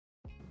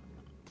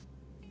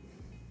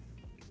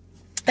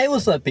Hey,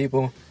 what's up,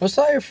 people? I'm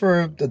sorry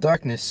for the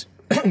darkness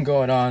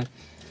going on.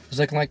 It's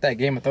looking like that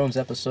Game of Thrones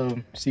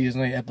episode,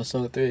 season 8,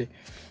 episode 3.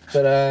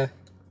 But,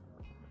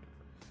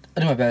 I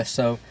do my best.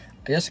 So,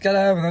 I just got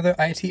out of another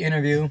IT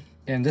interview,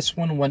 and this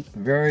one went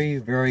very,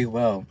 very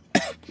well.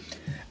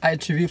 I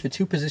interviewed for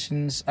 2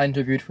 positions. I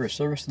interviewed for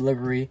service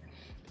delivery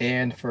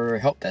and for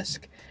help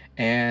desk.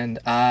 And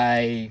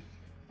I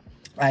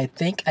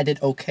think I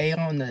did okay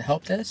on the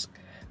help desk,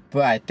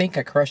 but I think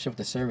I crushed it with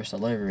the service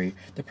delivery.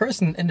 The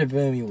person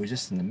interviewing me was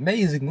just an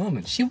amazing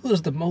woman. She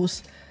was the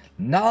most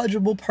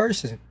knowledgeable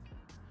person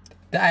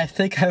that I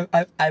think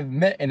I've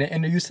met in an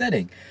interview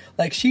setting.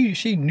 Like,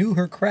 she knew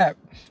her crap.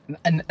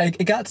 And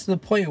it got to the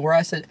point where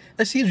I said,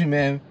 excuse me,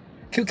 ma'am,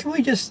 can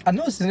we just, I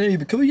know it's an interview,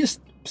 but can we just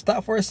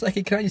stop for a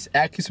second? Can I just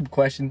ask you some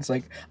questions?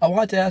 Like, I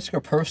want to ask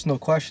her personal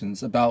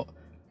questions about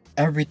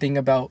everything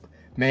about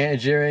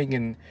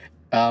managing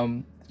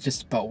and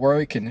just about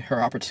work and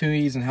her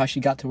opportunities and how she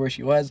got to where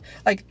she was.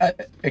 Like,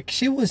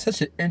 she was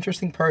such an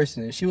interesting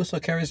person, and she was so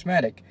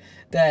charismatic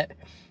that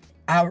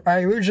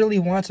I originally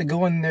wanted to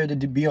go in there to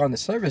be on the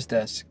service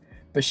desk,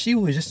 but she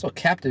was just so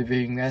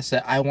captivating that I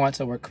said, I want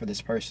to work for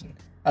this person.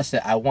 I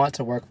said, I want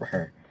to work for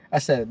her. I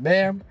said,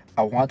 ma'am,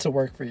 I want to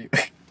work for you.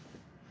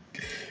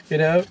 You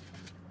know,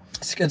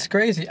 it's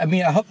crazy. I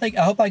mean, I hope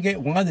I get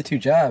one of the 2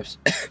 jobs.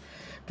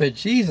 But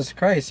Jesus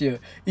Christ,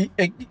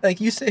 like,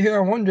 you sit here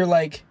and wonder,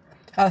 like,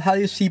 how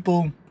these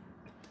people,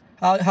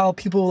 how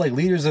people, like,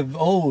 leaders of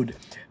old,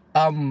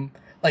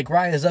 like,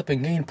 rise up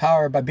and gain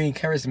power by being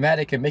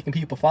charismatic and making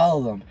people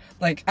follow them.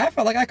 Like, I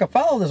felt like I could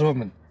follow this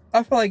woman.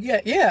 I felt like,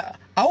 yeah,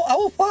 I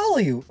will follow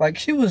you. Like,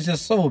 she was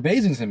just so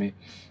amazing to me.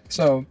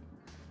 So,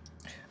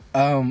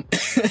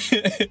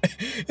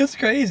 it's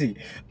crazy.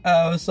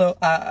 So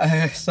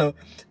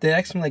they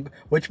asked me, like,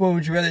 which one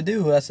would you rather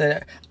do? I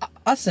said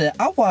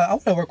I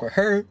want to work with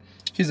her.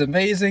 She's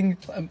amazing.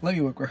 Let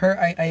me work with her.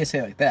 I didn't say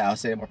it like that. I'll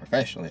say it more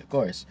professionally, of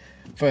course.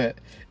 But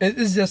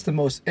it's just the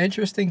most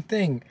interesting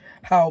thing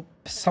how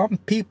some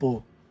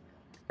people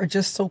are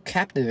just so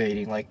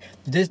captivating. Like,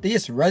 they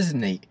just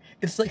resonate.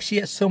 It's like she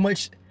has so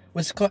much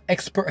what's called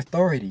expert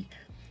authority,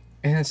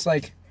 and it's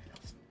like,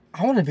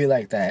 I want to be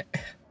like that.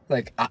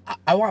 Like,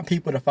 I want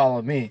people to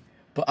follow me,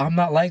 but I'm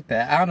not like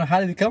that. I don't know how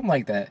to become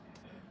like that.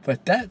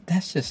 But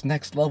that's just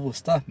next level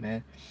stuff,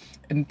 man.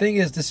 And the thing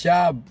is, this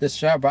job,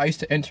 I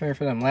used to intern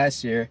for them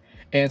last year,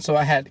 and so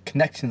I had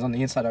connections on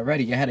the inside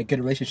already. I had a good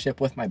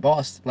relationship with my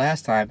boss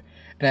last time,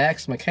 and I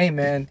asked him, like, hey,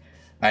 man,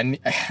 I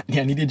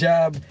need a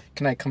job.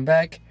 Can I come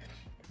back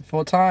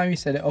full time? He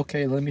said,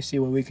 okay, let me see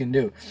what we can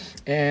do,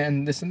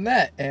 and this and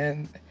that.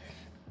 And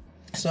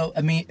so,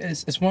 I mean,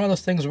 it's one of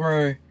those things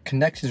where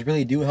connections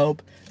really do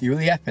help. You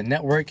really have to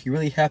network. You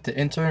really have to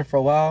intern for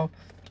a while.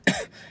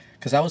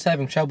 Because I was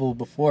having trouble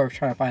before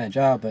trying to find a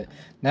job, but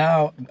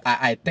now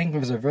I think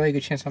there's a very good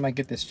chance I might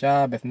get this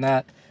job. If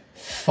not,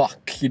 fuck,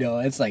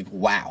 it's like,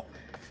 wow.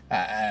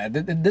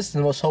 This is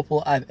the most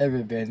hopeful I've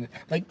ever been.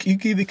 Like, you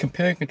can even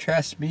compare and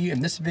contrast me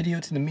in this video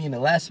to me in the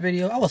last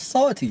video. I was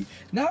salty.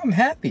 Now I'm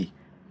happy.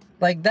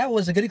 Like, that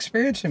was a good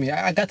experience for me.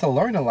 I got to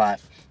learn a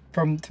lot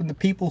from the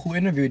people who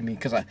interviewed me,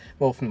 from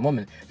the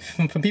woman,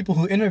 from people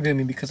who interviewed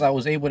me, because I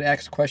was able to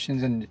ask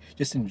questions and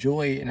just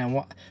enjoy it.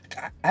 And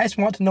I just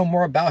want to know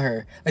more about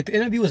her. Like, the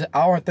interview was an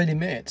hour and 30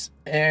 minutes,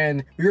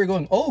 and we were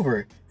going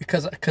over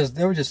because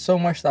there was just so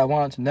much that I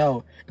wanted to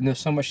know, and there's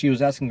so much she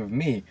was asking of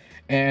me,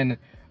 and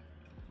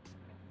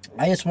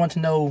I just want to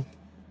know.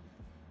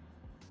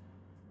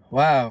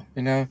 Wow,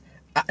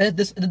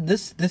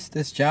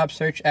 this job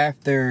search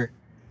after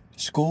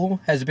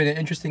school has been an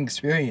interesting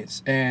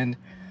experience, and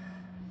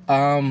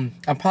I'm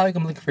probably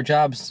gonna be looking for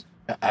jobs.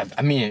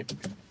 I mean,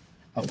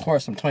 of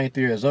course, I'm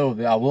 23 years old.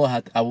 There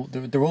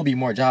will be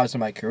more jobs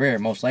in my career,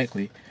 most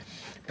likely.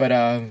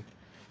 But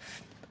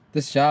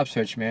this job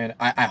search, man,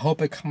 I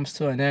hope it comes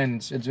to an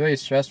end. It's very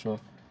stressful.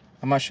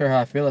 I'm not sure how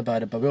I feel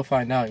about it, but we'll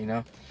find out,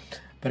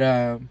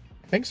 But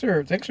thanks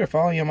for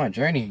following on my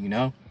journey.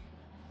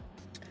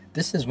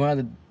 This is one of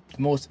the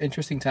most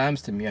interesting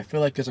times to me. I feel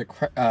like there's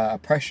a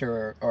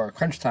pressure or a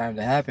crunch time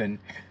to happen.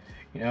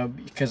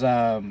 Because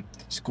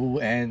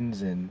school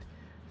ends and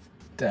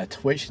the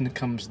tuition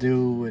comes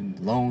due and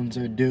loans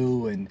are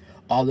due and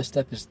all this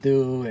stuff is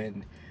due,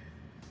 and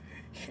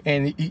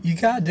you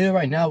gotta do it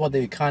right now while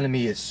the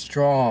economy is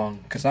strong,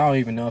 because I don't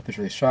even know if it's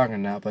really strong or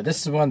not, but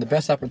this is one of the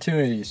best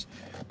opportunities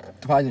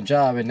to find a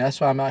job, and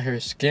that's why I'm out here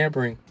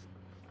scampering,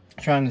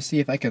 trying to see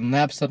if I can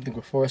lab something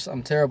before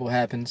something terrible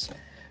happens.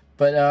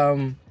 But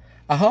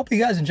I hope you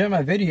guys enjoy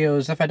my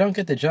videos. If I don't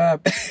get the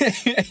job,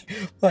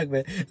 look,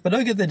 man, if I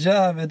don't get the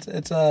job,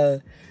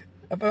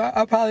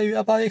 I'll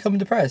probably become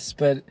depressed.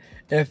 But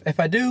if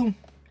I do,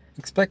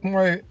 expect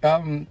more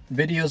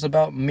videos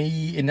about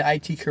me in the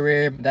IT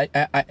career,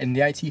 in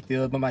the IT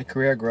field, about my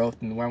career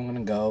growth and where I'm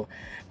gonna go.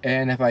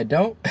 And if I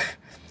don't,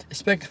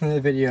 expect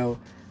another video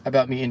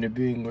about me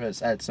interviewing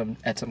at some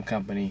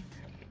company.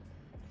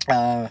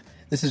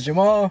 This is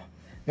Jamal.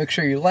 Make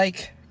sure you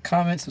like,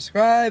 comment,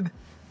 subscribe.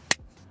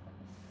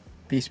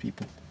 Peace,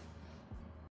 people.